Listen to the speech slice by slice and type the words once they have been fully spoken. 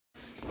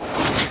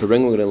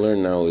farbrengen we're going to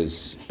learn now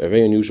is a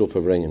very unusual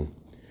farbrengen.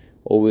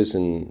 Always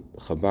in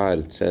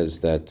Chabad it says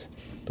that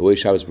the way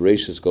Shabbos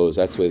Bereishis goes,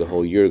 that's the way the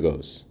whole year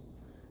goes.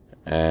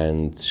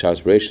 And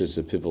Shabbos Bereishis is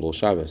a pivotal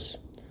Shabbos.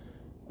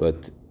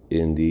 But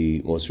in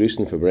the most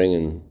recent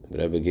farbrengen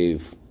that Rebbe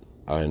gave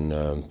on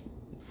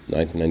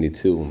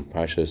 1992 in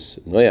Parshas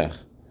Noach,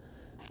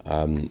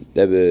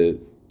 Rebbe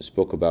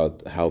spoke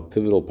about how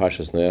pivotal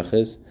Parshas Noach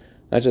is.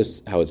 Not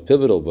just how it's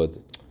pivotal, but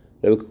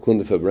Rebbe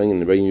concluded the farbrengen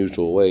in a very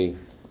unusual way,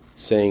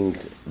 saying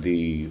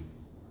the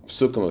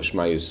Psukim of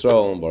Shema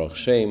Yisrael and Baruch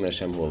Shem,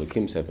 Hashem Hu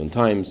Elokim 7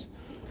 times.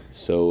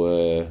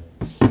 So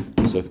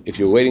if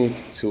you're waiting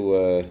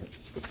to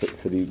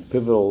for the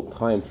pivotal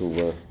time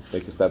to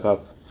make the step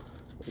up,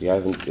 you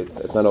haven't. It's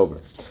not over.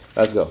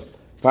 Let's go.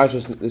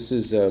 Parshas. This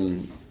is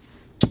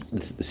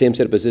the same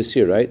setup as this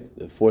year, right?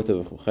 The 4th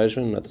of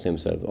Cheshvan, not the same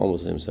setup,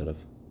 almost the same setup.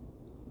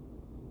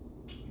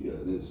 Yeah,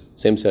 it is.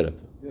 Same setup.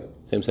 Yeah.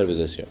 Same setup as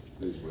this year.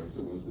 It is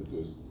Wednesday,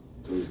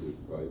 Thursday,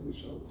 Friday,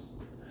 Shabbos.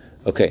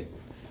 Okay.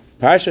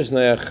 Parshas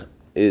Noach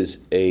is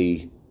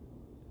a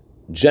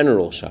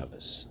general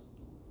Shabbos.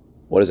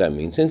 What does that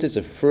mean? Since it's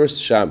a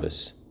first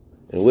Shabbos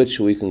in which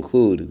we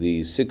conclude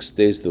the 6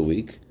 days of the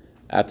week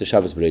after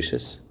Shabbos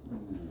Bereishis,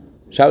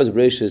 Shabbos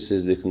Bereishis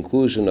is the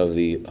conclusion of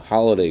the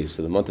holidays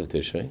of the month of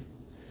Tishrei,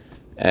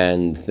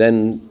 and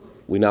then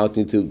we now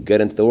need to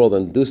get into the world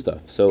and do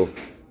stuff. So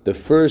the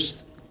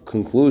first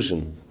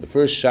conclusion, the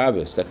first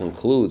Shabbos that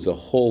concludes a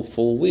whole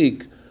full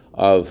week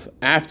of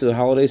after the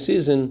holiday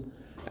season,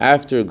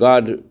 after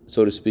God,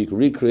 so to speak,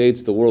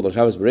 recreates the world on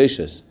Shabbos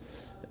Bereishis,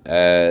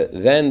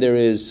 then there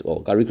is,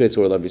 God recreates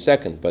the world every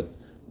second, but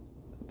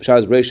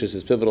Shabbos Bereishis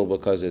is pivotal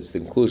because it's the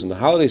conclusion of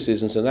the holiday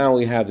season. So now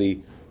we have the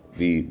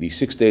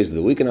 6 days of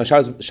the week, and now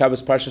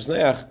Shabbos Parshas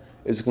Noach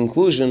is the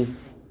conclusion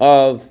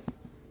of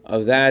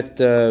that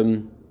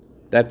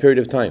period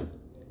of time.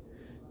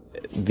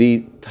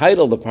 The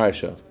title of the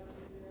parsha,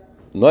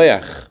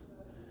 Noach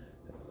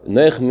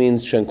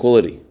means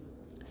tranquility.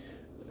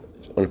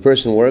 When a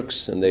person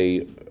works and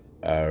they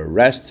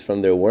rest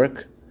from their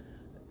work,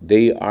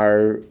 they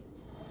are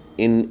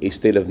in a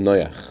state of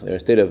noach. They're in a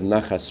state of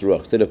nachas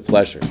ruach, state of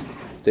pleasure,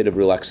 state of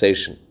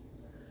relaxation.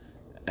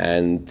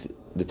 And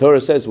the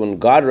Torah says when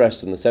God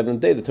rested on the seventh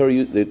day, the Torah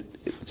it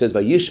says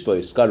by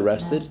Yishbois, God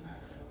rested,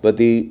 but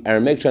the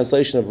Aramaic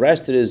translation of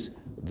rested is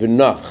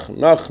v'nach.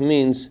 Nach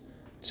means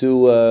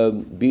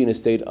to be in a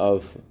state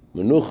of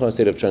menucha, a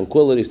state of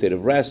tranquility, a state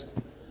of rest,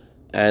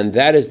 and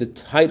that is the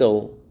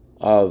title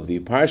of the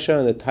parsha,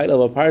 and the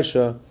title of a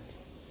parsha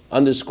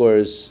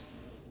encapsulates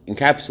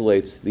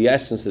the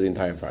essence of the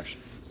entire parsha.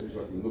 That's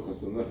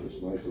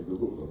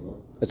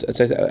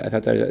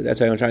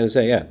what I'm trying to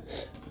say, yeah.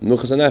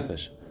 Menuchas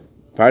HaNefesh.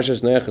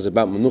 Parshas Noach is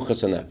about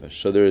Menuchas HaNefesh.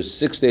 So there is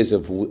 6 days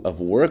of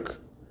work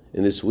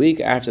in this week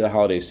after the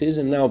holiday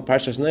season. Now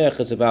Parshas Noach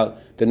is about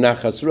the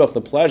Nachas Ruach,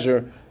 the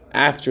pleasure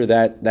after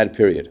that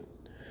period.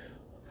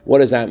 What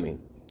does that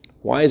mean?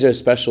 Why is there a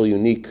special,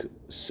 unique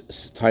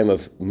time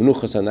of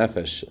Menuchas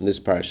HaNefesh in this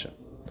parsha?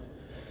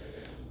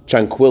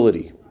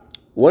 Tranquility.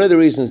 One of the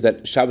reasons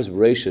that Shabbos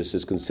Bereishis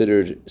is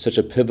considered such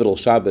a pivotal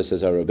Shabbos,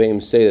 as our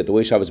Rebbeim say, that the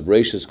way Shabbos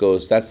Bereishis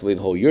goes, that's the way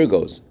the whole year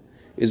goes,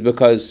 is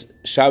because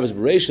Shabbos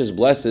Bereishis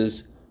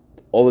blesses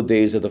all the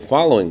days of the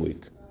following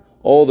week.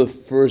 All the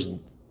first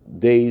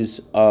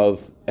days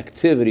of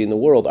activity in the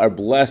world are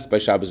blessed by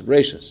Shabbos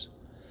Bereishis.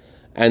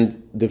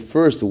 And the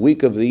first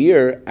week of the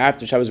year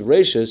after Shabbos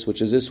Bereishis,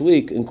 which is this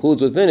week,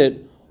 includes within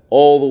it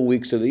all the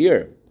weeks of the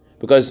year.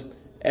 Because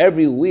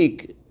every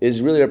week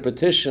is really a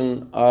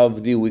repetition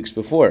of the weeks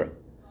before.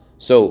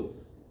 So,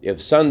 you have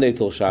Sunday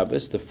till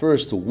Shabbos, the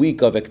first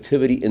week of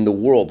activity in the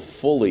world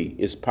fully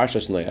is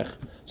Parshas Noach.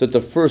 So it's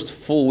the first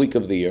full week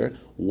of the year.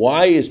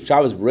 Why is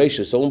Shabbos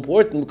Bereishis so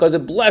important? Because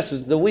it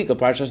blesses the week of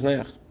Parshas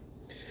Noach.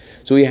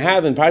 So we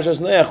have in Parshas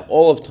Noach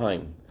all of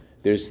time.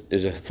 There's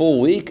a full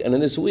week, and in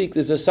this week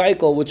there's a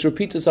cycle which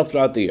repeats itself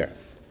throughout the year.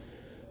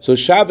 So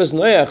Shabbos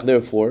Noach,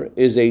 therefore,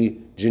 is a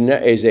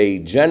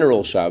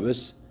general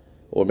Shabbos,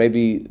 or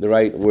maybe the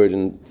right word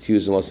to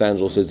use in Los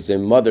Angeles is it's a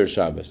mother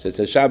Shabbos. It's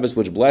a Shabbos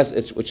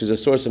which is a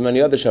source of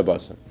many other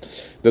Shabbos,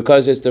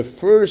 because it's the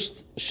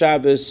first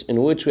Shabbos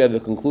in which we have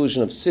the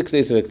conclusion of 6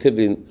 days of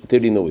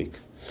activity in the week.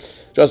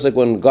 Just like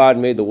when God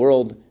made the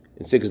world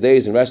in 6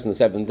 days and rested on the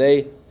seventh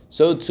day,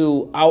 so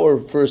too our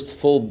first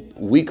full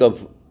week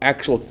of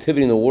actual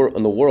activity in the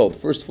world,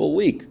 first full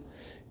week,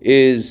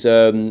 is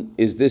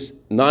this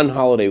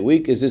non-holiday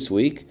week, is this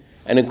week,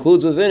 and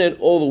includes within it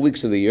all the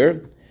weeks of the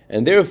year,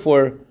 and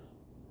therefore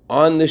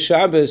on the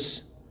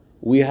Shabbos,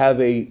 we have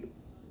a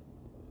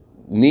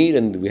need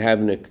and we have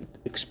an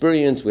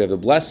experience, we have a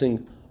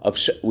blessing of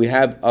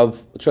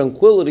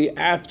tranquility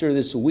after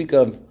this week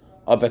of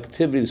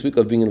activity, this week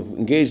of being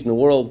engaged in the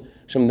world.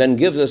 Hashem then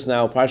gives us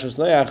now Parshas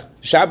Noach,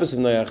 Shabbos of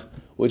Noach,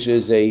 which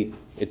is a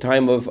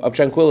time of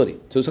tranquility.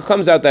 So it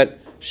comes out that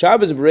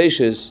Shabbos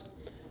Bereishis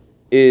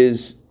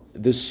is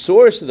the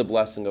source of the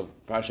blessing of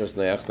Parshas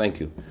Noach.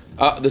 Thank you.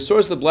 The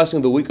source of the blessing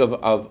of the week of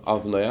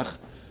Noach.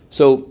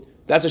 So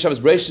that's why Shabbos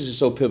Bereishis is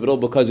so pivotal,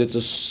 because it's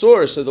a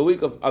source of the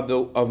week of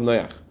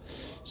Noach.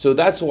 So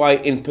that's why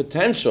in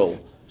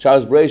potential,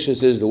 Shabbos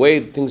Bereishis is the way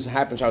things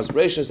happen. Shabbos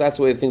Bereishis, that's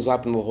the way things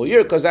happen the whole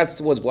year, because that's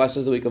what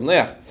blesses the week of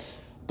Noach.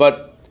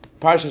 But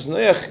Parshas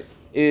Noach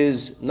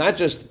is not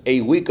just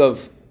a week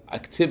of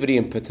activity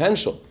and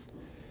potential.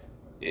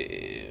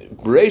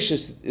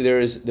 Bereishis, there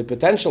is the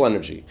potential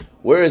energy.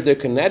 Where is the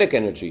kinetic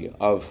energy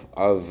of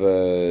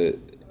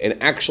an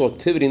actual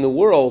activity in the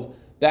world?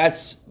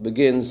 That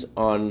begins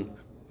on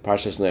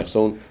Parshas Noach.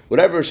 So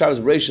whatever Shabbos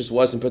Bereishis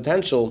was in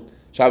potential,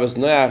 Shabbos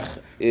Noach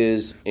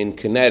is in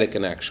kinetic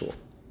and actual.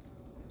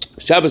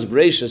 Shabbos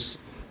Bereishis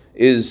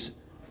is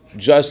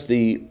just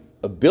the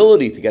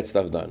ability to get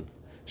stuff done.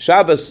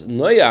 Shabbos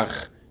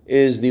Noach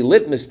is the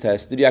litmus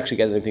test. Did you actually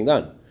get anything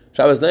done?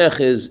 Shabbos Noach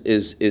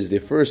is the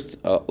first,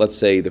 let's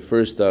say, the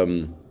first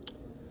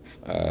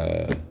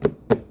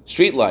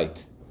street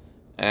light.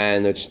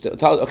 And it's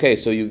okay,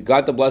 so you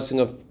got the blessing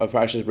of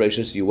Parshas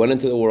Bereishis, you went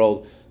into the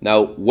world,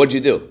 now what'd you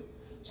do?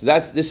 So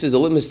this is the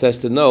litmus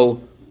test to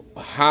know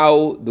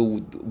how the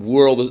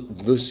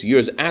world this year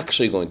is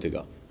actually going to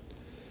go.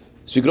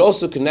 So you could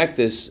also connect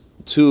this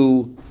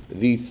to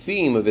the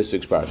theme of this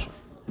week's parsha.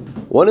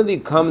 One of the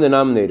common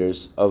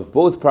denominators of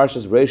both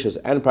Parshas Bereishis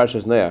and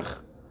Parshas Noach,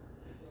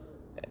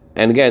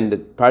 and again, the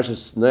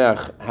Parshas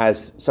Noach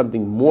has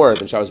something more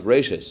than Shabbos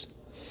Bereishis,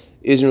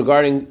 is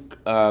regarding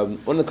one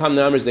of the common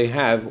denominators they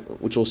have,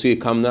 which we'll see a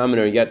common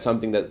denominator, yet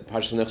something that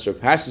Parshas Noach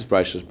surpasses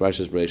Parshas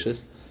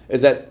Bereishis,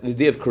 is that the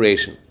idea of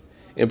creation.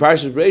 In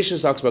Parshas Bereishis,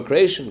 it talks about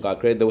creation. God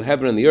created the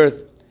heaven and the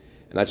earth,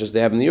 and not just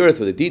the heaven and the earth,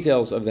 but the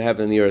details of the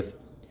heaven and the earth.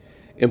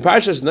 In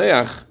Parshas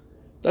Noach,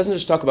 it doesn't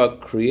just talk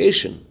about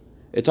creation.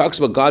 It talks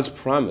about God's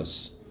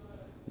promise,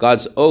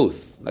 God's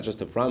oath, not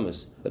just a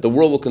promise, that the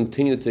world will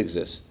continue to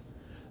exist.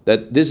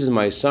 That this is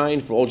my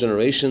sign for all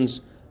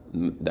generations.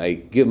 I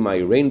give my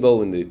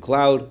rainbow in the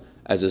cloud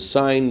as a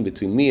sign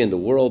between me and the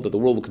world, that the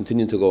world will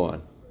continue to go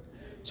on.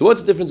 So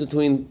what's the difference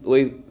between the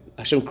way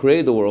Hashem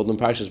created the world in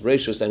Parshas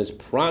Bereishis and His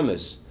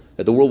promise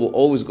that the world will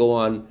always go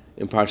on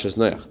in Parshas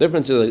Noach? The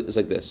difference is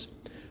like this.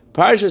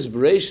 Parshas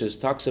Bereishis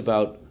talks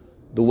about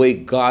the way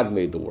God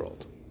made the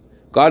world.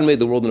 God made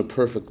the world in a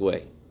perfect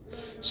way.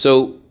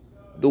 So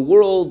the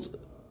world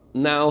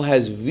now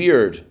has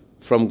veered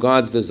from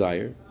God's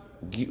desire,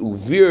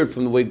 veered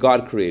from the way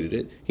God created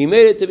it. He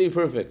made it to be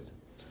perfect.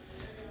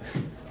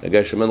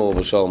 Gershom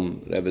Mendel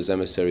Shalom, Rebbe's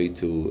emissary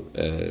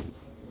to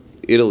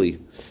Italy,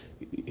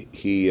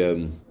 he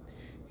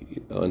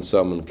on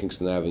some on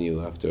Kingston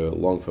Avenue after a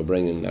long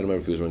farbrengen. I don't remember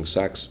if he was wearing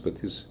socks, but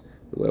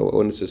I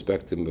wouldn't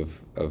suspect him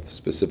of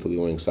specifically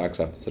wearing socks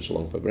after such a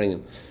long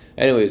farbrengen.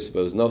 Anyways,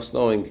 but it was no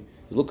snowing.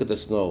 Look at the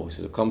snow. He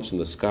says it comes from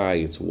the sky.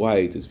 It's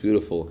white. It's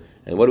beautiful.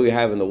 And what do we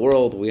have in the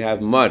world? We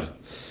have mud.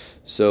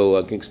 So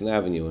on Kingston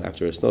Avenue,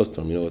 after a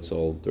snowstorm, it's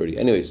all dirty.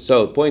 Anyways,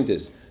 so the point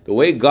is, the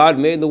way God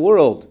made the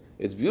world,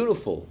 it's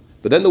beautiful.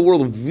 But then the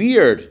world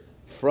veered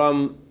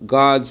from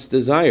God's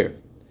desire.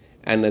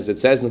 And as it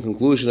says in the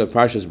conclusion of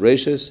Parshas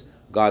Bereishis,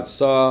 God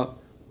saw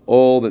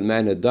all that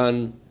man had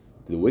done,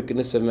 the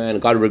wickedness of man,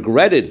 and God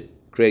regretted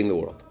creating the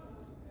world.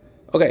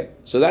 Okay,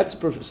 so that's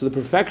the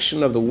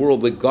perfection of the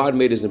world that God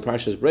made is in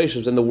Parshas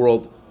Bereishis, and the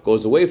world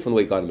goes away from the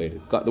way God made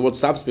it. The world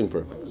stops being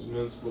perfect. How is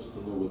man supposed to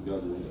know what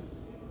God wanted?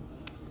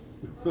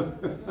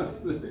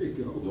 There you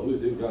go. The only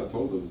thing God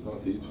told him is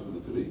not to eat from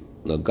the tree.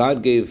 No,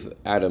 God gave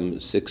Adam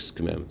 6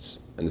 commandments,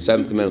 and the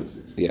seventh commandment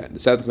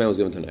was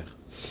given to Noach.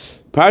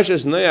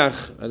 Parshas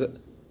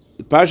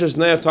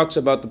Noach talks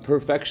about the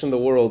perfection of the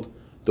world,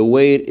 the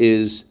way it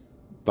is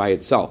by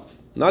itself,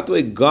 not the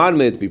way God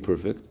made it to be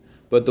perfect,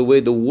 but the way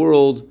the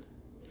world,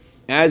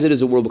 as it is,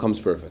 the world becomes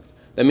perfect.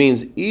 That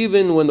means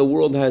even when the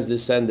world has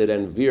descended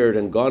and veered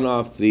and gone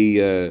off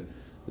the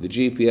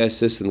GPS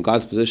system,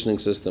 God's positioning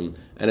system,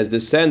 and has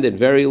descended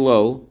very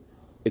low,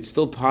 it's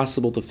still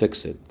possible to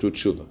fix it through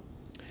tshuva.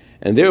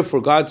 And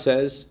therefore God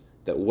says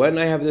that when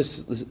I have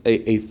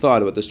a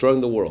thought about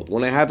destroying the world,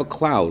 when I have a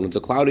cloud, when it's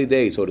a cloudy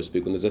day, so to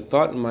speak, when there's a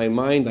thought in my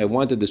mind, I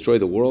want to destroy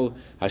the world,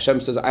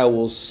 Hashem says, I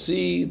will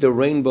see the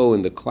rainbow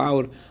in the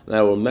cloud, and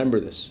I will remember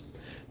this.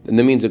 And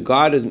that means that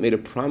God has made a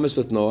promise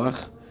with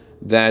Noach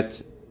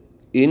that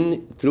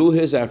through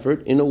his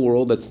effort in a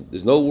world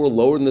there's no world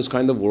lower than this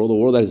kind of world, a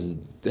world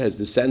that has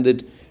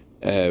descended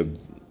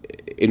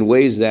in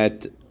ways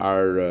that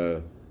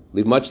are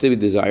leave much to be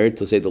desired,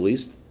 to say the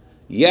least.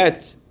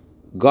 Yet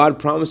God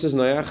promises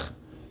Noach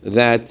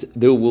that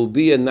there will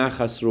be a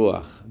nachas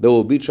ruach, there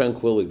will be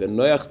tranquility. That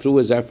Noach, through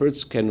his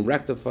efforts, can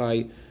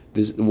rectify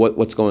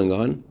what's going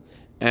on,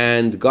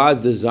 and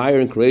God's desire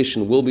in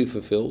creation will be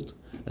fulfilled,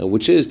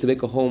 which is to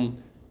make a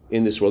home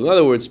in this world. In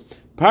other words,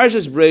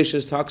 Parshas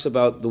Bereishis talks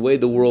about the way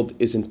the world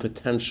is in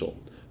potential.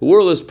 The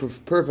world is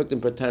perfect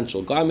in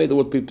potential. God made the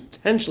world to be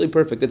potentially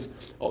perfect. It's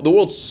the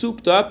world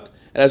souped up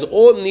and has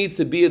all it needs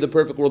to be the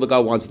perfect world that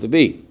God wants it to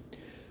be.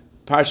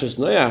 Parshas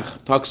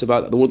Noach talks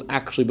about the world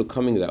actually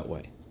becoming that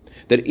way.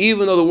 That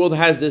even though the world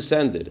has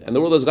descended and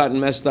the world has gotten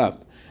messed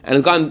up and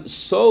has gone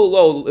so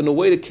low in a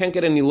way that can't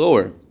get any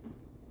lower,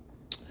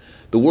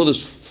 the world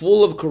is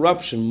full of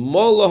corruption.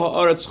 Mola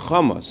ha'aretz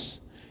chamas.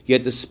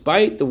 Yet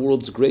despite the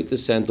world's great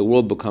descent, the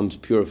world becomes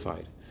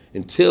purified.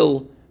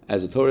 until,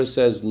 as the Torah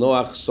says,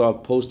 Noach saw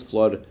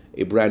post-flood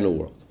a brand new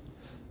world.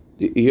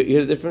 You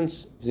hear the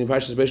difference between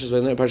Parshas Bereishis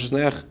and Parshas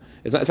Noach?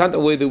 It's not the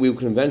way that we would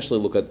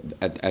conventionally look at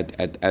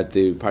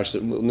the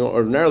Parshas.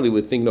 Ordinarily,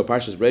 we think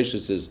Parshas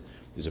Bereishis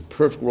is a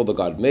perfect world that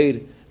God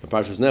made, and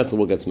Parshas Noach the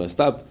world gets messed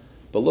up.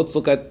 But let's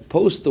look at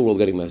post the world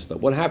getting messed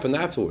up. What happened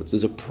afterwards?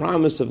 There's a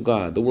promise of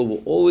God. The world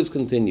will always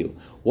continue.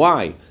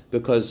 Why?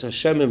 Because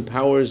Hashem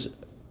empowers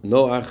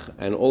Noach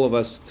and all of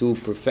us to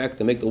perfect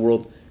and make the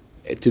world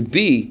to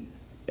be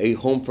a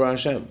home for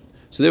Hashem.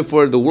 So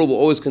therefore, the world will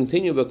always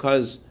continue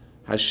because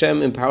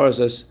Hashem empowers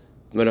us,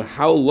 no matter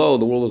how low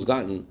the world has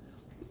gotten,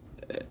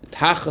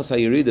 Tachas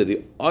HaYerida,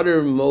 the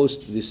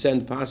uttermost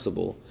descent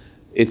possible,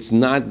 it's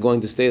not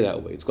going to stay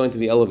that way. It's going to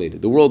be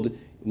elevated. The world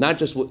not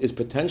just is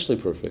potentially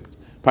perfect.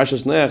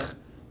 Parshas Noach,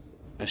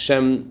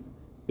 Hashem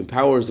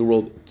empowers the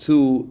world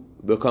to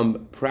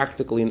become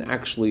practically and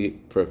actually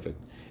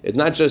perfect. It's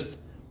not just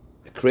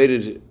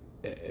created.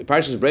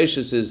 Parshas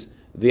Bereishis is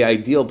the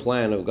ideal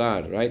plan of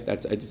God, right?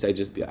 That's I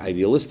just be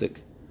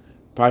idealistic.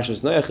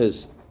 Parshas Noach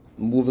is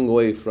moving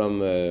away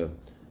from it's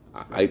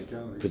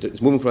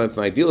moving from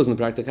idealism to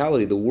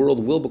practicality. The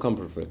world will become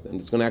perfect, and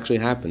it's going to actually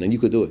happen, and you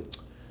could do it.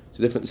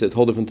 It's a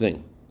whole different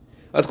thing.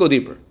 Let's go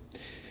deeper.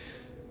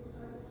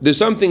 There's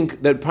something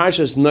that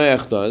Parshas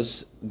Noach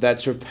does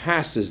that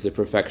surpasses the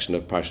perfection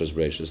of Parshas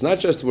Bereishis. Not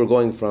just we're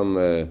going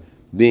from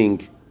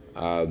being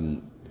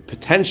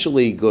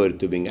potentially good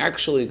to being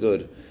actually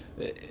good.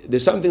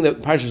 There's something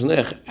that Parshas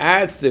Noach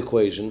adds to the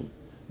equation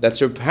that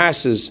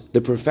surpasses the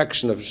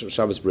perfection of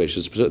Shabbos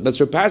Bereishis, that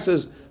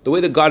surpasses the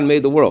way that God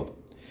made the world.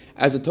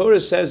 As the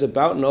Torah says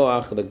about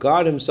Noach, the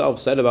God himself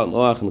said about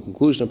Noach in the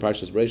conclusion of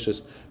Parshas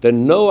Bereishis, that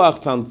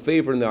Noach found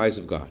favor in the eyes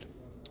of God.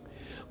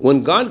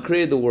 When God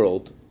created the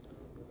world,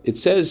 it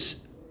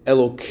says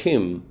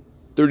Elokim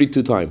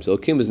 32 times.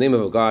 Elokim is the name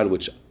of a God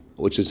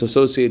which is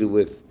associated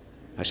with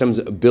Hashem's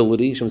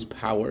ability, Hashem's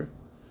power.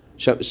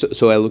 So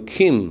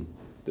Elokim,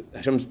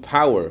 Hashem's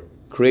power,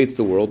 creates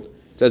the world.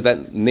 It says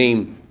that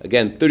name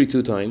again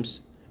 32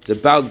 times. It's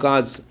about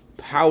God's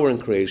power in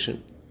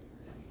creation.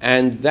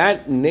 And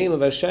that name of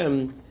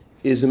Hashem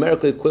is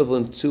numerically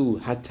equivalent to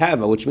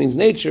Hatava, which means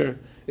nature,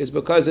 is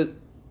because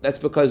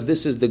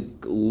this is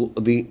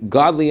the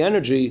godly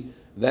energy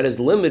that is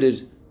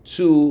limited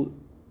to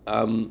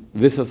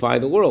vivify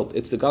the world.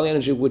 It's the godly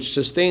energy which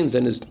sustains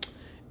and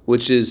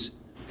which is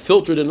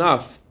filtered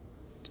enough,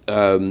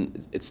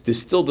 it's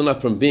distilled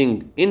enough from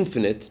being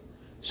infinite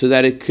so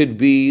that it could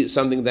be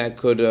something that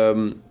could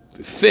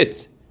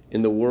fit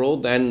in the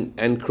world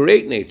and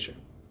create nature.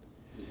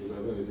 Does it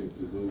have anything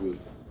to do with,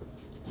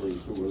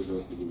 what does it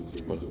have to do with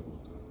Yerida?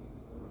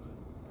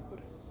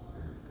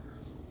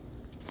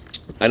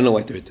 I don't know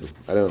why 32.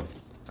 I don't know.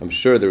 I'm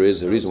sure there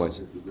is a reason why. It has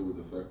something to do with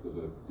the fact that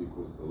it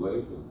equals the Lev,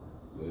 and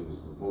Lev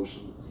is the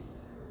motion.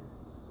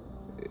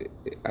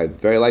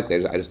 Very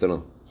likely. I just don't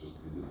know. Just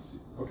we didn't see.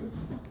 Okay.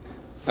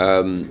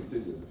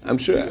 I'm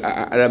sure.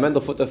 I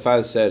remember Futter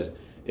Faz said,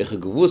 "Ich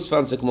gewusst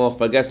 20 Mal,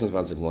 vergessen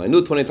 20 Mal. I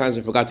knew 20 times,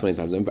 I forgot 20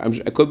 times."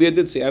 I could be a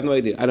ditzi. I have no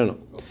idea. I don't know.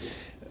 Okay.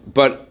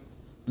 But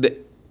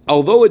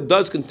although it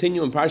does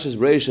continue in Parshas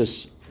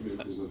Bereishis,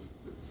 Because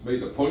it's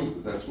made a point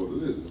that that's what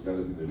it is. It's got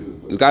to be the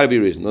reason. there's got to be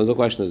a reason. There's no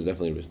question. There's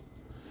definitely a reason.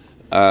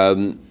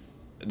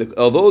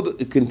 Although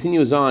it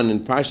continues on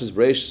in Parshas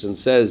Bereishis and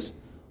says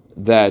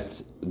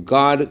that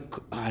God,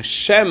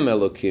 Hashem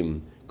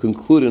Elokim,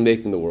 concluded in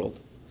making the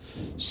world.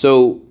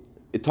 So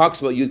it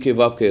talks about Yud Kei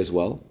Vav Kei as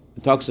well.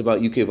 It talks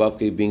about Yud Kei Vav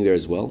Kei being there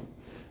as well.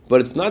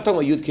 But it's not talking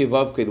about Yud Kei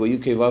Vav Kei the way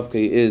Yud Kei Vav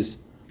Kei is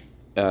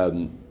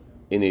in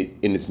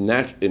its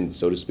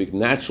so to speak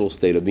natural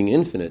state of being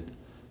infinite.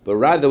 But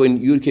rather when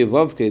Yud Kei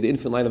Vav Kei, the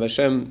infinite light of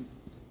Hashem,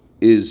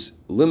 is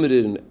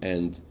limited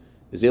and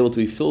is able to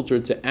be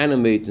filtered to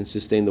animate and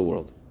sustain the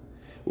world.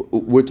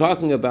 We're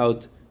talking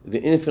about the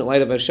infinite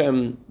light of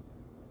Hashem.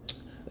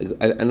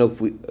 I know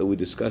if we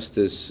discussed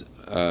this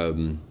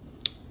in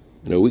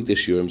our weekday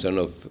shiurim. I don't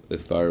know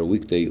if our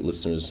weekday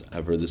listeners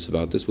have heard this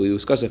about this. We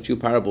discussed a few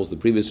parables. The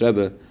previous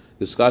Rebbe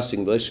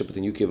discussing the relationship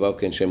between Yud Kei Vav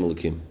Kei and Shem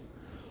Elokim.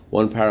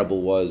 One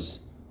parable was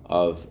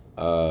of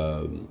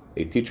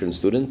a teacher and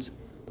student.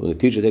 When the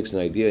teacher takes an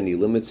idea and he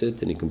limits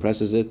it and he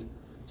compresses it,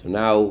 so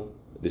now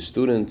the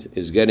student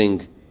is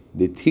getting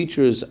the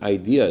teacher's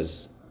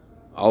ideas,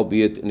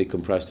 albeit in a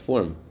compressed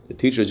form. The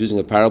teacher is using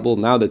a parable.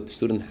 Now the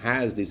student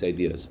has these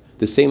ideas,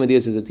 the same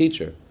ideas as the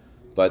teacher,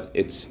 but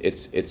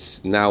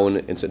it's now in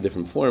a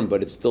different form,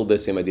 but it's still the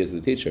same ideas as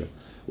the teacher.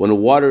 When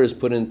water is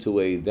put into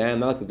a dam,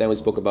 not like the dam we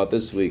spoke about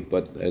this week,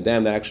 but a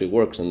dam that actually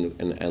works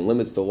and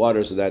limits the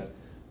water so that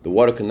the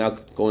water can now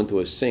go into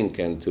a sink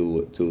and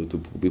to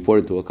be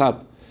poured into a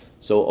cup.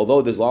 So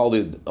although there's all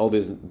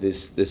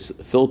this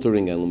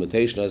filtering and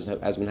limitation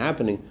has been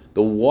happening,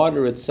 the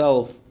water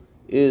itself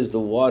is the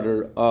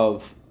water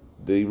of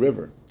the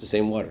river. It's the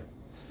same water.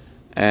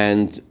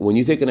 And when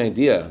you take an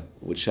idea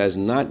which has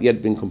not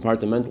yet been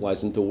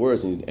compartmentalized into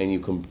words and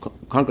you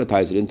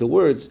concretize it into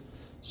words,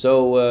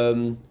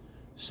 so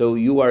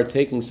you are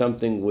taking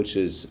something which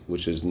is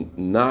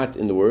not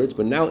in the words,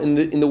 but now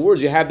in the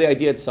words you have the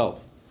idea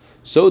itself.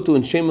 So too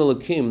in Shem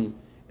Elokim,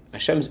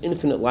 Hashem's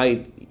infinite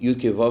light,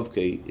 Yud-Kei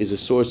Vav-Kei, is a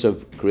source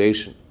of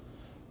creation.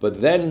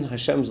 But then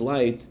Hashem's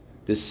light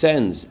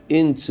descends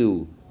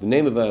into the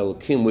name of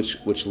Elokim,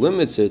 which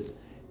limits it,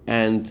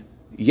 and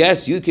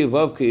yes, Yud-Kei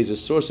Vav-Kei is a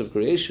source of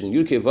creation.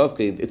 Yud-Kei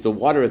Vav-Kei, it's the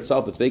water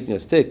itself that's making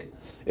us tick.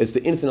 It's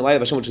the infinite light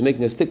of Hashem which is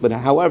making us tick. But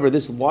however,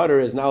 this water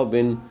has now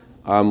been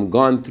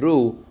gone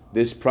through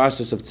this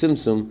process of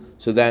tzimtzum,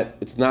 so that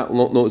it's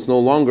no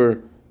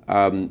longer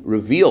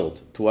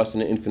revealed to us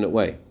in an infinite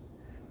way.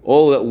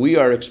 All that we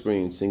are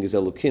experiencing is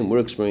Elokim. We're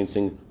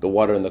experiencing the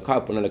water in the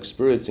cup. We're not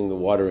experiencing the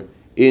water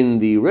in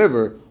the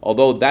river,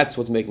 although that's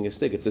what's making us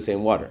tick. It's the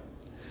same water.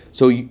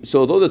 So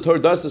although the Torah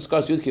does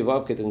discuss Yud-Kei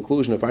Vav-Kei at the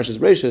conclusion of Parshas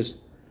Bereishis,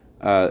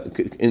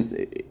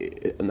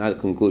 not a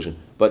conclusion,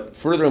 but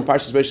further in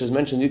Parshas Bereishis is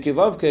mentioned Yud-Kei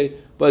Vav-Kei,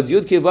 but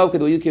Yud-Kei Vav-Kei,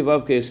 the Yud-Kei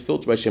Vav-Kei is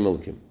filtered by Shem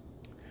Elokim.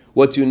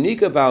 What's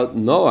unique about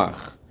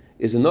Noach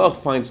is that Noach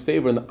finds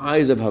favor in the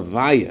eyes of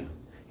Havaya.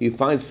 He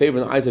finds favor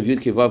in the eyes of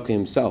Yud-Kei Vav-Kei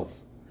himself.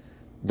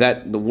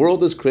 That the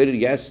world is created,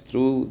 yes,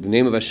 through the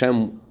name of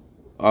Hashem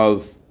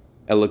of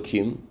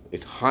Elokim.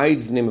 It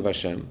hides the name of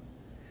Hashem.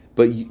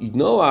 But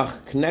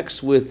Noach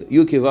connects with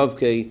Yud-Kei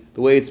Vav-Kei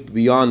the way it's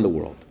beyond the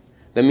world.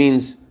 That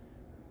means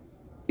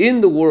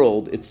in the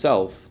world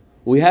itself,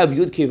 we have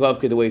Yud-Kei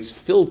Vav-Kei the way it's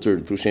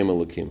filtered through Shem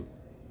Elokim.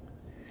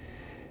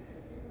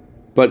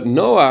 But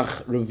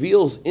Noach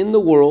reveals in the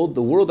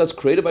world that's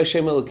created by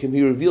Shem Elokim,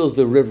 he reveals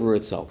the river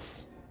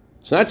itself.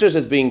 So not just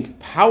as being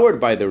powered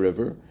by the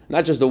river,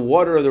 not just the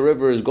water of the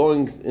river is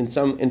going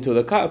into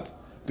the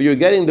cup, but you're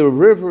getting the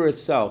river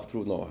itself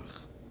through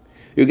Noach.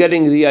 You're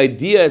getting the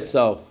idea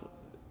itself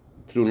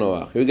through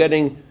Noach. You're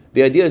getting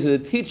the ideas of the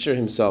teacher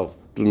himself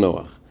through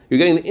Noach. You're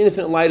getting the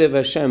infinite light of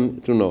Hashem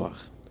through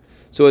Noach.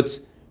 So it's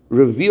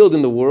revealed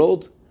in the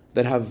world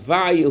that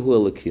Havayahu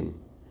Elokim.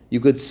 You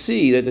could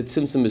see that the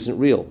tzimtzum isn't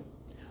real.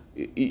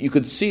 You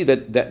could see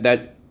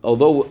that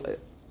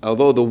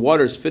although the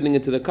water is fitting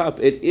into the cup,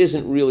 it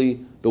isn't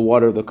really the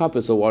water of the cup,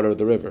 it's the water of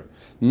the river.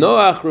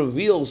 Noach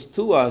reveals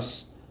to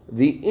us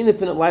the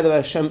infinite light of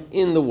Hashem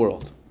in the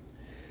world.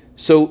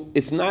 So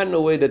it's not in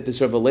a way that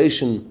this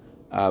revelation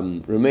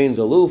remains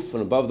aloof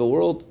and above the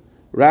world.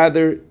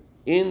 Rather,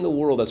 in the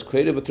world that's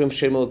created with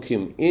Shem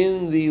Elokim,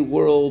 in the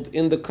world,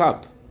 in the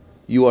cup,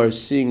 you are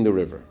seeing the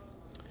river.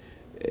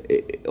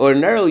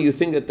 Ordinarily, you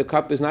think that the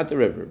cup is not the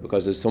river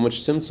because there's so much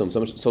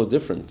tzimtzum, so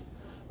different.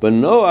 But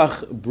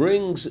Noach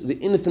brings the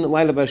infinite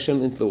light of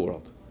Hashem into the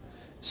world,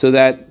 so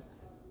that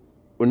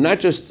we're not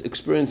just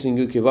experiencing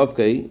Yud-Kei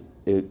Vav-Kei,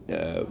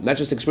 not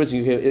just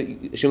experiencing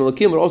Shem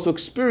Elokim, but also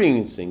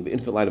experiencing the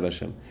infinite light of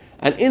Hashem.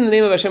 And in the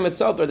name of Hashem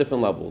itself, there are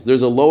different levels.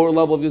 There's a lower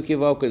level of Yud-Kei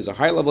Vav-Kei, there's a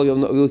higher level of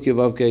Yud-Kei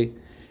Vav-Kei,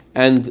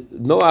 and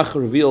Noach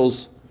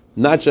reveals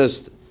not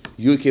just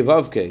Yud-Kei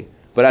Vav-Kei,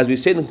 but as we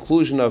say in the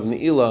conclusion of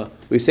Ne'ilah,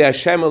 we say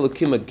Hashem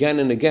Elokim again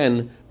and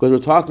again, because we're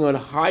talking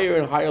about higher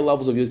and higher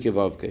levels of Yud-Kei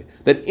Vav-Kei.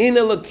 That in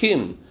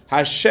Elokim,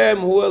 Hashem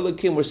Hu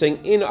Elokim, we're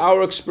saying in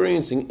our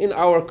experiencing, in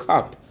our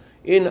cup,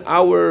 in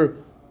our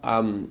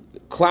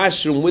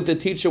classroom with the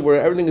teacher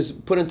where everything is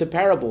put into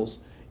parables,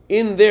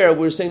 in there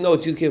we're saying, no,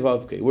 it's Yud-Kei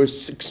Vav-Kei. We're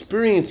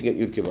experiencing it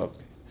Yud-Kei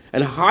Vav-Kei.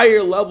 And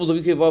higher levels of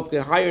Yud-Kei Vav-Kei,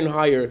 higher and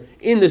higher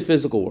in this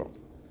physical world.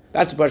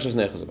 That's what Parshas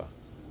Nech is about.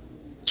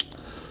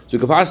 So we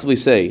could possibly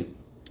say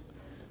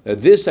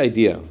that this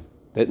idea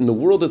that in the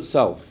world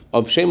itself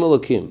of Shem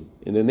Elokim,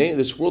 in the name,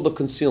 this world of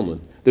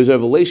concealment, there's a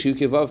revelation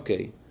Yud-Kei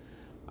Vav-Kei.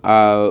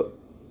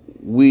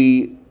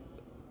 We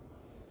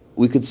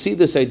could see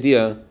this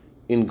idea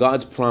in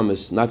God's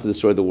promise not to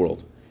destroy the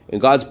world. In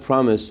God's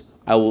promise,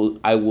 I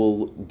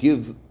will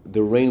give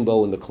the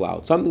rainbow in the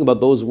cloud. Something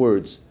about those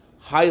words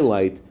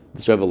highlight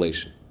this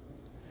revelation.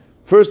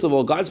 First of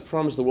all, God's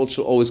promise the world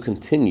shall always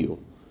continue.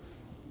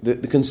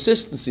 The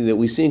consistency that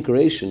we see in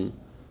creation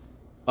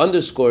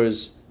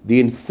underscores the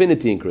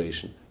infinity in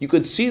creation. You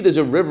could see there's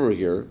a river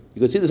here,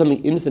 you could see there's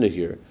something infinite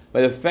here,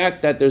 by the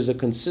fact that there's a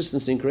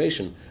consistency in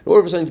creation. In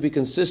order for something to be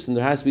consistent,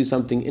 there has to be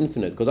something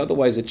infinite, because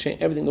otherwise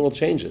everything in the world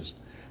changes.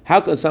 How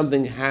can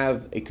something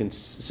have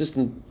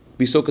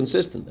be so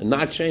consistent and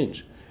not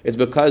change? It's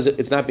because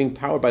it's not being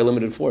powered by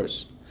limited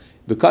force.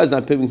 Because it's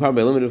not being powered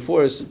by limited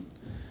force,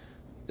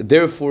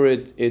 therefore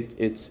it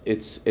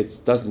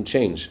doesn't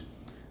change.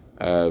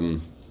 Remember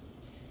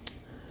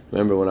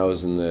when I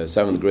was in the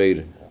 7th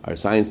grade, our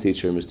science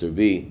teacher, Mr.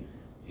 B,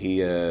 we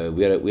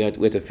had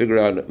to figure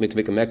out to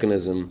make a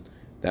mechanism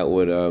that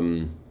would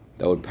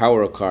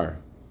power a car.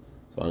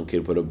 So one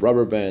kid put a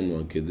rubber band,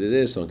 one kid did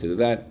this, one kid did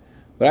that.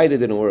 What I did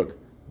didn't work.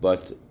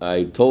 But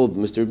I told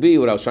Mr. B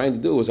what I was trying to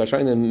do was I was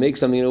trying to make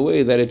something in a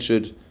way that it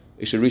should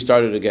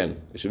restart it again.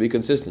 It should be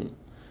consistent.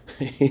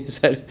 He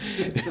said,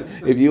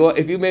 if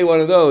you made one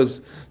of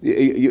those,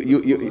 you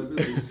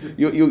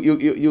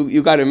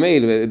got it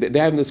made. They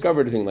haven't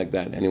discovered anything like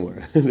that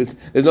anywhere.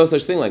 There's no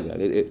such thing like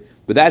that.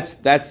 But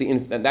that's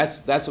in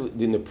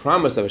the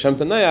promise of Hashem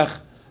Tanayach.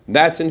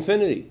 That's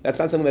infinity. That's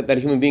not something that a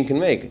human being can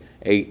make.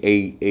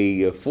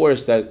 A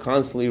force that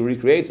constantly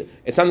recreates.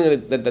 It's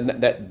something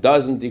that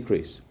doesn't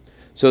decrease.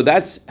 So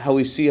that's how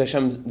we see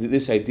Hashem,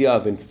 this idea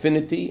of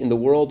infinity in the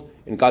world,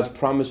 in God's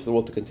promise for the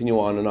world to continue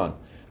on and on.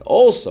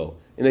 Also,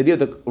 in the idea of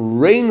the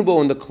rainbow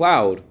in the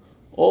cloud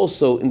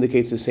also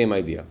indicates the same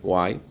idea.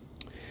 Why?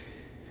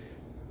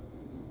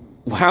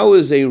 How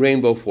is a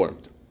rainbow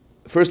formed?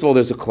 First of all,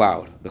 there's a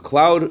cloud. The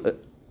cloud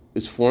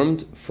is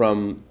formed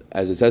from,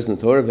 as it says in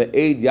the Torah,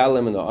 ve'ed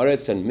yalem in the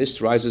aretz, and mist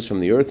rises from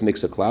the earth,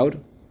 makes a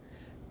cloud.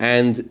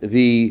 And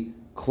the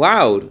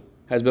cloud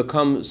has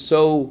become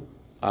so,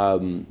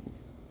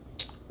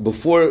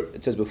 before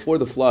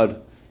the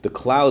flood, the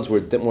clouds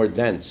were more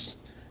dense.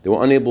 They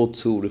were unable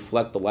to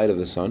reflect the light of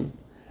the sun.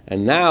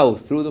 And now,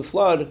 through the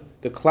flood,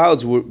 the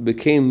clouds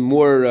became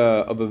more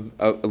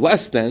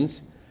less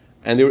dense,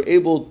 and they were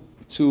able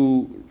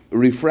to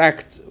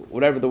refract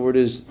whatever the word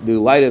is, the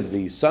light of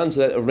the sun,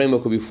 so that a rainbow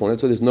could be formed.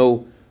 That's why there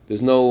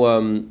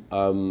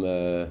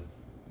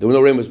were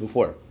no rainbows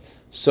before.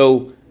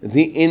 So in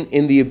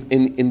the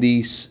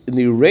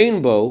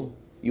rainbow,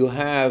 you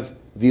have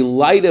the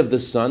light of the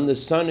sun. The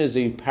sun is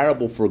a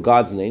parable for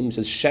God's name. It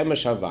says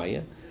Shemesh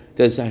Havaya.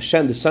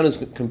 Hashem, the sun is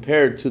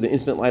compared to the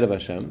infinite light of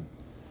Hashem.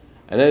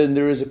 And then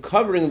there is a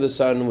covering of the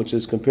sun, which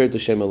is compared to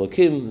Shem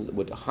Elokim,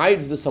 which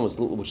hides the sun,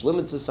 which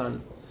limits the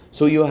sun.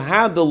 So you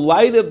have the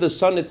light of the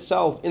sun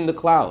itself in the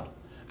cloud,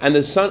 and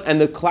the sun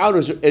and the cloud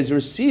is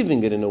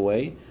receiving it in a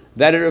way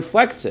that it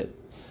reflects it.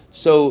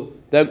 So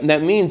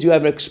that means you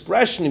have an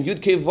expression of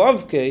Yud Kei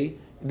Vav Kei,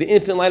 the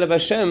infinite light of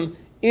Hashem,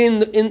 in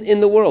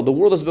the world. The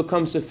world has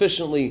become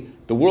sufficiently.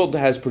 The world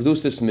has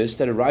produced this mist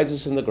that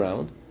arises from the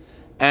ground,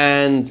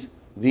 and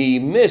the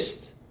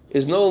mist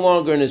is no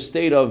longer in a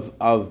state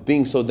of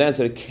being so dense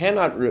that it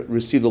cannot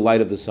receive the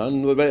light of the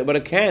sun, but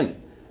it can,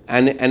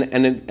 and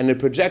it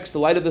projects the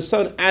light of the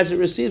sun as it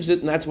receives it,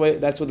 and that's why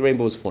the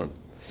rainbow is formed.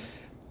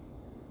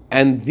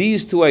 And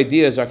these two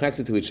ideas are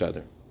connected to each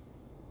other.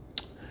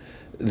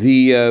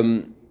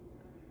 The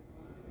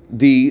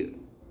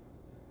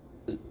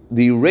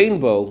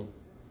rainbow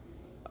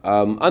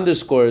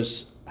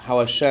underscores how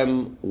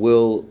Hashem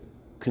will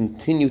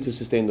continue to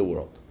sustain the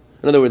world.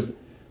 In other words,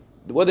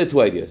 what are the two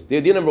ideas? The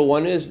idea number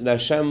one is that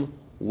Hashem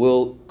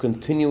will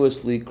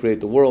continuously create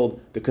the world.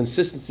 The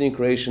consistency in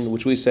creation,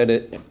 which we said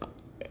it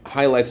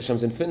highlights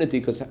Hashem's infinity,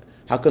 because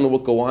how can the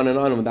world go on and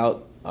on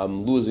without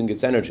losing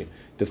its energy?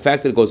 The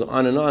fact that it goes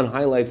on and on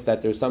highlights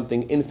that there's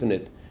something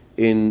infinite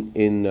in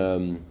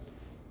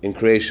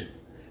creation.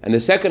 And the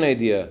second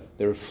idea,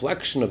 the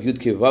reflection of Yud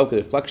Kei Vav Kei,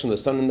 the reflection of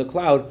the sun in the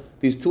cloud,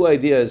 these two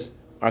ideas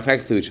are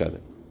connected to each other.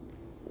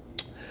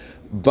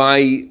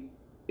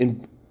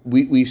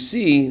 We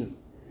see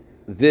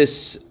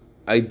this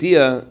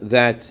idea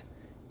that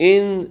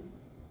in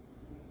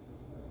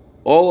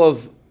all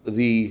of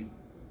the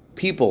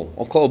people,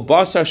 I'll call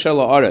Basar Shel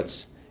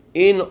Haaretz,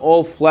 in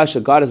all flesh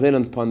that God has made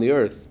upon the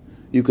earth,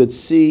 you could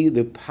see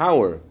the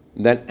power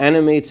that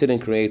animates it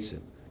and creates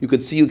it. You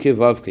could see Yud Kei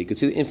Vav Kei, you could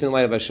see the infinite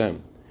light of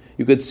Hashem.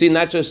 You could see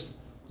not just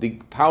the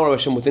power of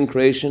Hashem within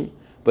creation,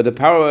 but the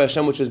power of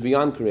Hashem which is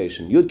beyond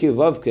creation. Yud Kei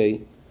Vav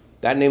Kei,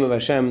 that name of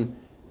Hashem,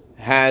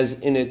 has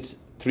in it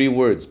three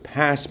words: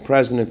 past,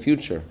 present, and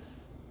future.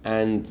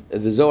 And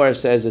the Zohar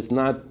says it's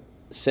not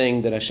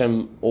saying that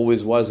Hashem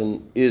always was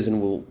and is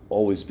and will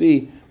always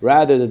be.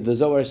 Rather, that the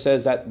Zohar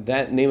says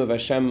that name of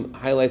Hashem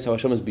highlights how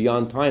Hashem is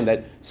beyond time,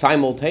 that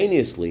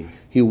simultaneously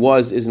He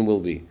was, is, and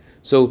will be.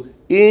 So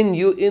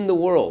in the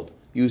world,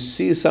 you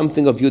see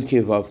something of Yud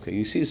Kei Vav Kei.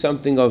 You see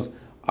something of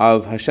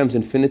Hashem's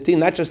infinity,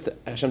 not just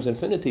Hashem's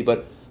infinity,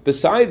 but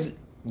besides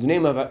the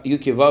name of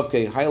Yud Kei Vav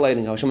Kei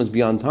highlighting how Hashem is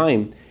beyond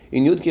time,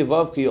 in Yud Kei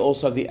Vav Kei you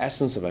also have the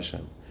essence of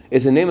Hashem.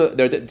 It's a name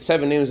there are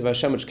 7 names of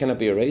Hashem which cannot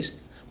be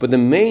erased, but the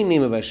main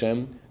name of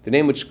Hashem, the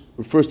name which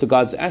refers to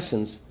God's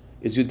essence,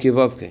 is Yud Kei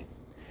Vav Kei.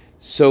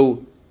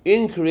 So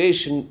in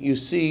creation you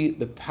see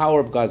the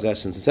power of God's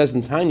essence. It says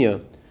in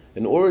Tanya,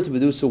 in order to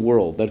produce a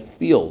world that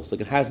feels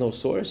like it has no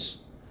source,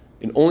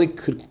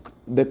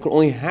 that could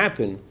only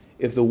happen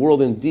if the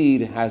world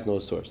indeed has no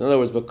source. In other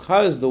words,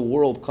 because the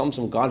world comes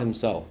from God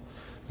Himself,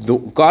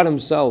 God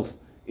Himself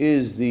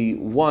is the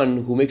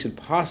one who makes it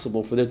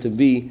possible for there to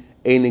be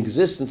an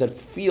existence that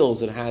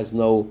feels that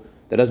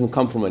doesn't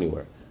come from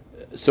anywhere.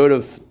 Sort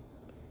of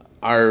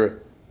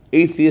our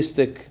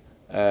atheistic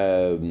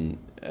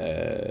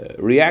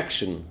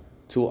reaction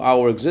to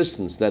our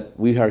existence, that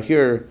we are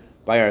here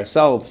by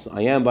ourselves.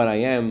 I am what I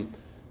am.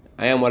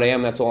 I am what I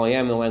am. That's all I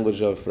am. In the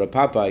language of Rav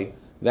Papai,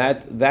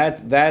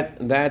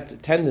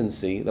 that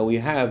tendency that we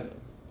have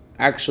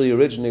actually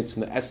originates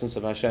from the essence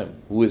of Hashem,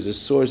 who is the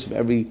source of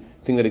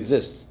everything that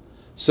exists.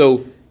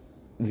 So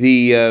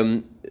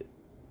the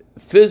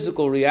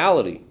physical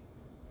reality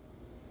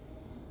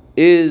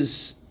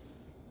is,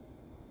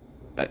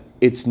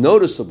 it's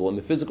noticeable in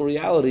the physical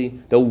reality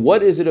that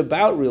what is it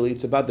about really?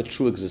 It's about the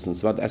true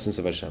existence, about the essence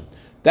of Hashem.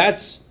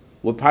 That's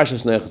what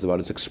Parshas Noach is about.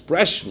 It's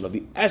expression of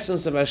the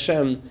essence of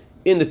Hashem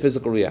in the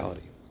physical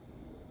reality.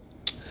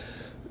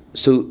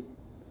 So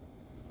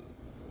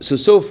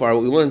far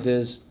what we learned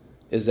is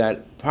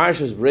that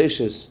Parshas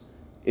Bereishis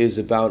is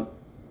about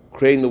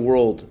creating the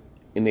world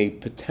in a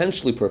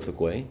potentially perfect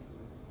way.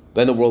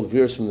 Then the world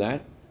veers from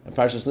that. And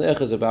Parshas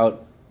Noach is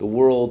about the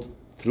world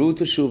through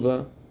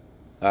Teshuvah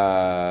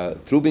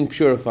through being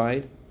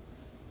purified,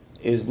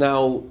 is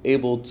now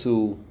able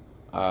to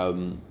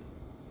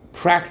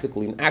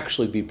practically and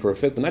actually be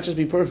perfect, but not just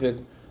be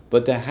perfect,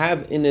 but to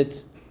have in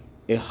it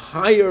a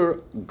higher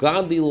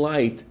godly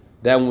light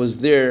than was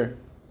there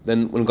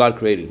than when God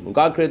created. When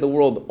God created the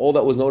world, all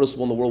that was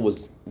noticeable in the world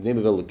was the name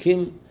of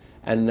Elokim,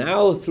 and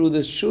now through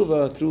this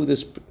tshuva, through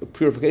this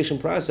purification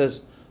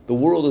process, the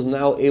world is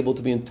now able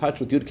to be in touch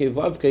with Yud-Kei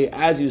Vav-Kei,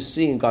 as you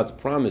see in God's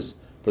promise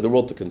for the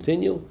world to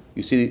continue.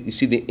 You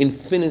see the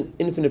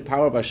infinite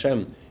power of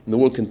Hashem in the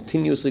world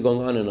continuously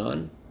going on and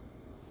on.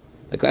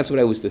 Like that's what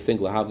I used to think,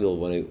 Lahavdil,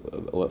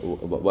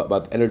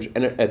 about the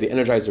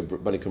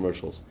Energizer Bunny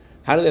commercials.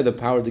 How do they have the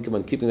power to keep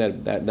on keeping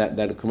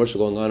that commercial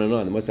going on and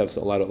on? They must have a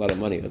lot of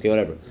money. Okay,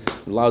 whatever.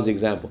 Lousy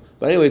example.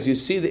 But anyways, you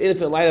see the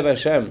infinite light of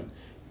Hashem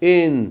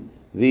in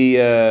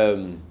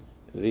the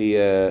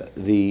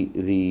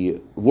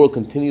world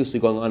continuously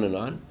going on and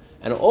on,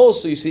 and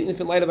also you see the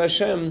infinite light of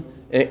Hashem,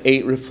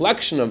 a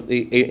reflection of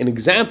an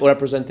example,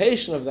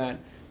 representation of that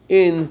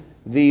in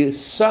the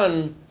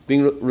sun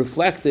being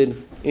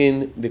reflected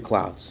in the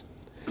clouds.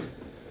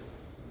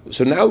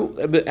 So now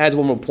add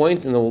one more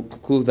point, and I'll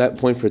conclude that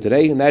point for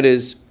today, and that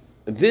is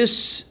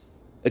this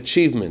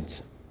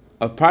achievement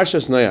of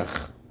Parshas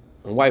Noach,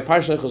 and why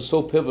Parshas Noach is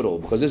so pivotal,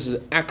 because this is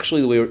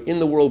actually the way we're in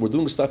the world, we're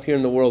doing stuff here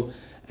in the world,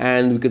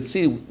 and we could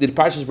see, did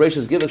Parshas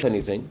Bereishis give us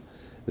anything?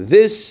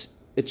 This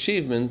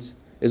achievement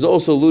is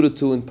also alluded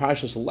to in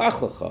Parshas Lech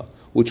Lecha,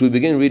 which we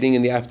begin reading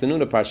in the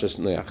afternoon of Parshas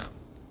Noach.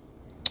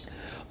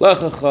 Lech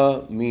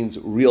Lecha means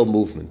real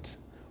movement,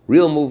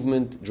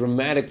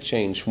 dramatic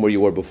change from where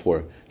you were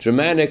before.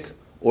 Dramatic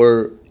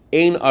or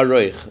ein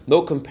aroich,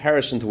 no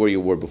comparison to where you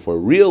were before.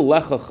 Real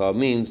Lech Lecha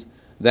means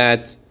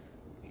that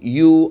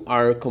you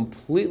are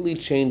completely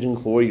changing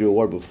from where you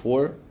were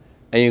before,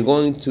 and you're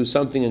going to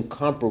something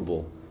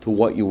incomparable to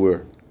what you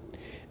were.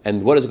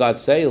 And what does God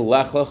say?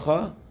 Lech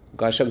Lecha.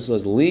 God Hashem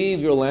says, leave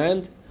your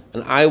land,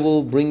 and I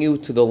will bring you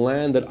to the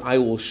land that I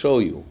will show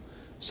you.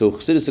 So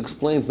Chassidus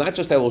explains, not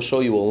just I will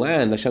show you a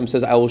land, Hashem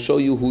says, I will show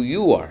you who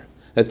you are.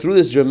 That through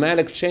this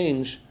dramatic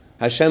change,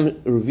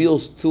 Hashem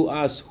reveals to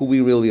us who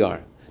we really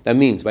are. That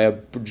means by a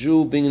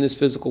Jew being in this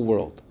physical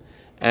world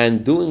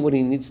and doing what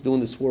he needs to do in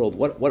this world,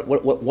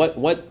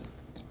 what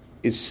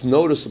is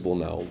noticeable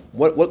now?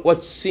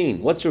 What's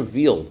seen? What's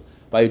revealed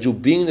by a Jew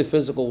being in the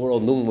physical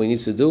world, doing what he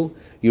needs to do?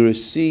 You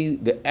see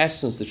the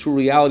essence, the true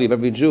reality of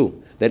every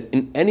Jew. That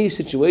in any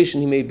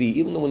situation he may be,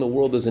 even though when the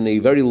world is in a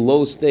very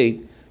low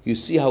state, you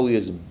see how he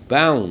is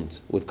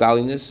bound with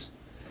godliness.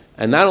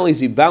 And not only is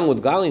he bound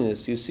with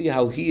godliness, you see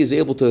how he is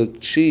able to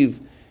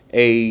achieve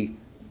a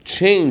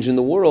change in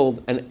the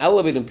world and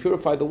elevate and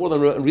purify the world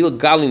and real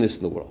godliness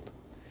in the world.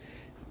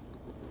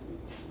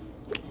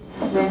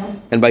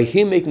 And by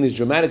him making this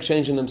dramatic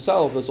change in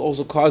himself, this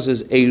also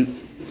causes a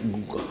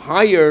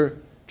higher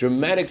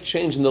dramatic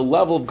change in the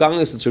level of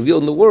godliness that's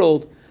revealed in the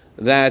world,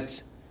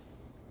 that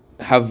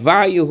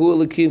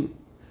Havayahu Elokim,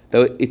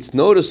 that it's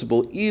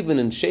noticeable even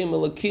in Shem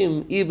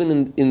Elokim,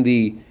 even in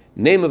the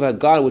name of a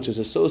God which is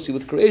associated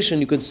with creation.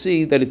 You could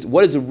see that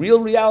what is the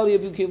real reality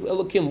of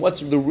Elokim?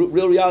 What's the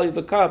real reality of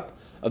the cup,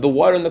 of the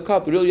water in the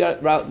cup? The real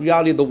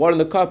reality of the water in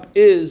the cup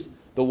is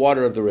the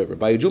water of the river.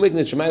 By a Jew making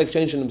this dramatic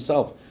change in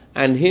himself,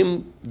 and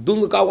him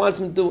doing what God wants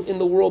him to do in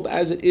the world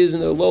as it is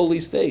in a lowly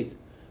state,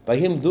 by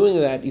him doing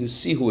that, you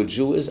see who a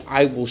Jew is.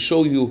 I will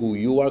show you who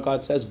you are,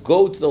 God says.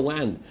 Go to the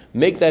land.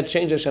 Make that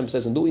change, Hashem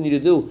says, and do what you need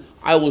to do.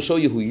 I will show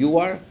you who you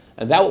are.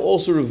 And that will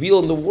also reveal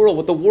in the world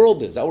what the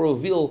world is. That will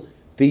reveal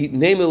the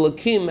name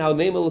Elokim, how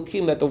name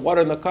Elokim, that the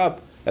water in the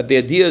cup, that the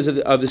ideas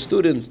of the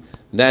students,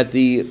 that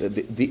the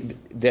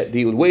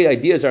way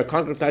ideas are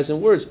concretized in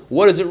words.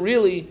 What is it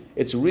really?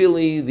 It's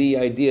really the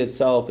idea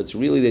itself. It's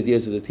really the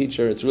ideas of the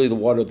teacher. It's really the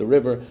water of the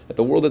river. At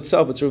the world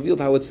itself, it's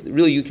revealed how it's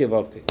really Yud-Kei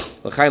Vav-Kei.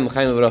 L'chaim,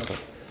 l'chaim v'racha.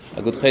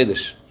 A good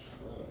chaydish.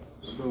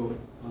 So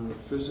on a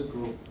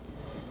physical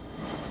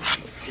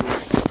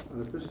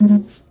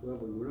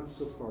level, we're not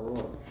so far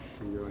off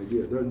from your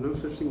idea. There are no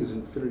such thing as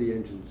infinity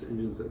engines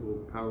that will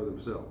power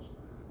themselves.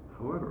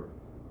 However,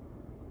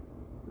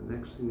 the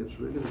next thing that's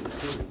really going to be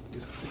coming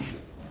is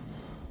hydrogen.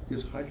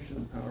 Because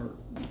hydrogen power,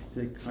 you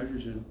take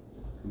hydrogen,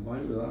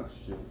 combine it with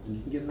oxygen, and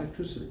you can get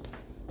electricity.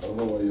 I don't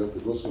know why you have to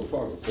go so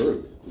far. A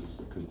third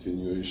is a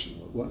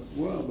continuation of What?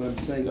 Well, but I'm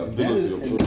saying the ability of